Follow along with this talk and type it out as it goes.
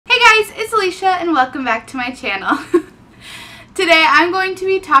guys, it's Alicia and welcome back to my channel. Today I'm going to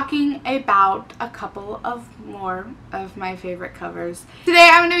be talking about a couple of more of my favorite covers. Today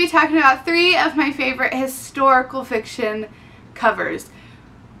I'm going to be talking about 3 of my favorite historical fiction covers.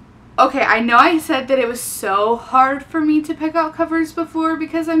 Okay, I know I said that it was so hard for me to pick out covers before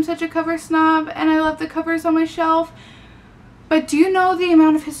because I'm such a cover snob and I love the covers on my shelf. But do you know the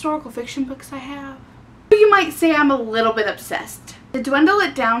amount of historical fiction books I have? You might say I'm a little bit obsessed. To dwindle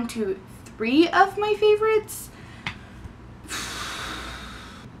it down to 3 of my favorites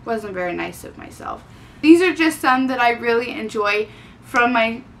wasn't very nice of myself. These are just some that I really enjoy from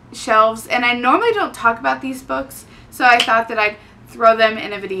my shelves, and I normally don't talk about these books, so I thought that I'd throw them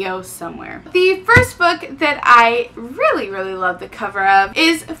in a video somewhere. The first book that I really love the cover of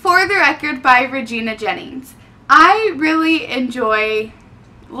is For the Record by Regina Jennings. I really enjoy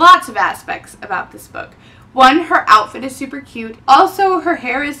lots of aspects about this book. One, her outfit is super cute. Also, her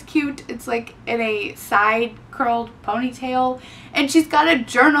hair is cute. It's like in a side curled ponytail. And she's got a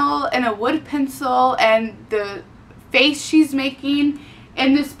journal and a wood pencil, and the face she's making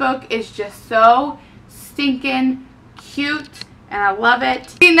in this book is just so stinking cute, and I love it.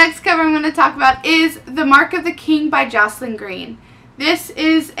 The next cover I'm going to talk about is The Mark of the King by Jocelyn Green. This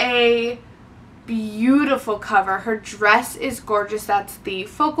is a beautiful cover. Her dress is gorgeous. That's the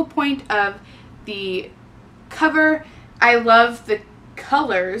focal point of the cover. I love the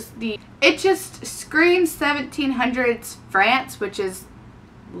colors. It just screams 1700s France, which is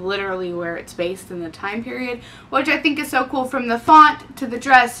literally where it's based in the time period, which I think is so cool. From the font to the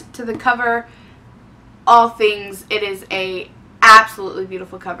dress to the cover, all things, it is a absolutely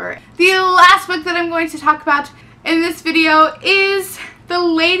beautiful cover. The last book that I'm going to talk about in this video is The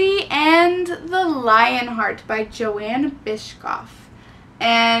Lady and the Lionheart by Joanne Bischoff.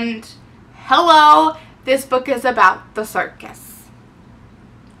 And hello, this book is about the circus.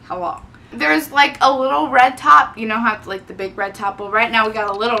 Hello. There's like a little red top. You know how it's like the big red top? Well, right now we got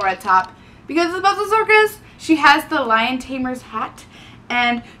a little red top because it's about the circus. She has the lion tamer's hat,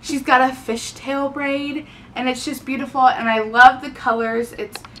 and she's got a fishtail braid, and it's just beautiful, and I love the colors.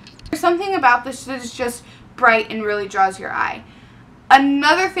 There's something about this that is just bright and really draws your eye.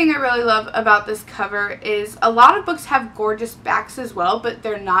 Another thing I really love about this cover is a lot of books have gorgeous backs as well, but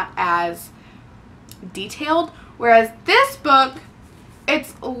they're not as detailed, whereas this book,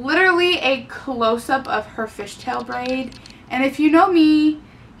 it's literally a close-up of her fishtail braid. And if you know me,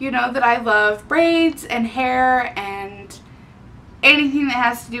 you know that I love braids and hair and anything that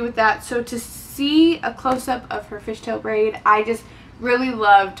has to do with that. So to see a close-up of her fishtail braid, I just really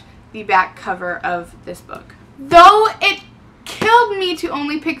loved the back cover of this book. Though it killed me to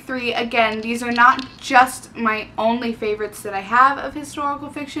only pick 3. Again, these are not just my only favorites that I have of historical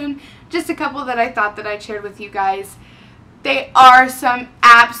fiction, just a couple that I thought that I'd shared with you guys. They are some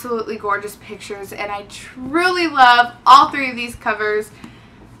absolutely gorgeous pictures, and I truly love all 3 of these covers.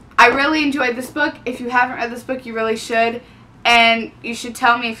 I really enjoyed this book. If you haven't read this book, you really should, and you should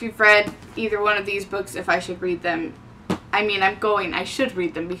tell me if you've read either one of these books, if I should read them. I mean, I should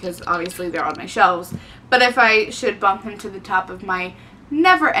read them because obviously they're on my shelves, but if I should bump them to the top of my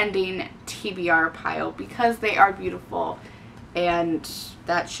never-ending TBR pile because they are beautiful, and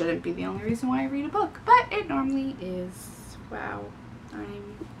that shouldn't be the only reason why I read a book, but it normally is. Wow,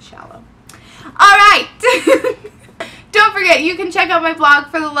 I'm shallow. Alright! Don't forget, you can check out my blog,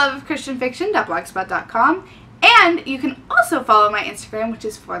 fortheloveofchristianfiction.blogspot.com, and you can also follow my Instagram, which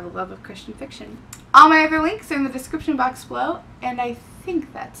is For the Love of Christian Fiction. All my other links are in the description box below, and I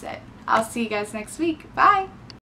think that's it. I'll see you guys next week. Bye!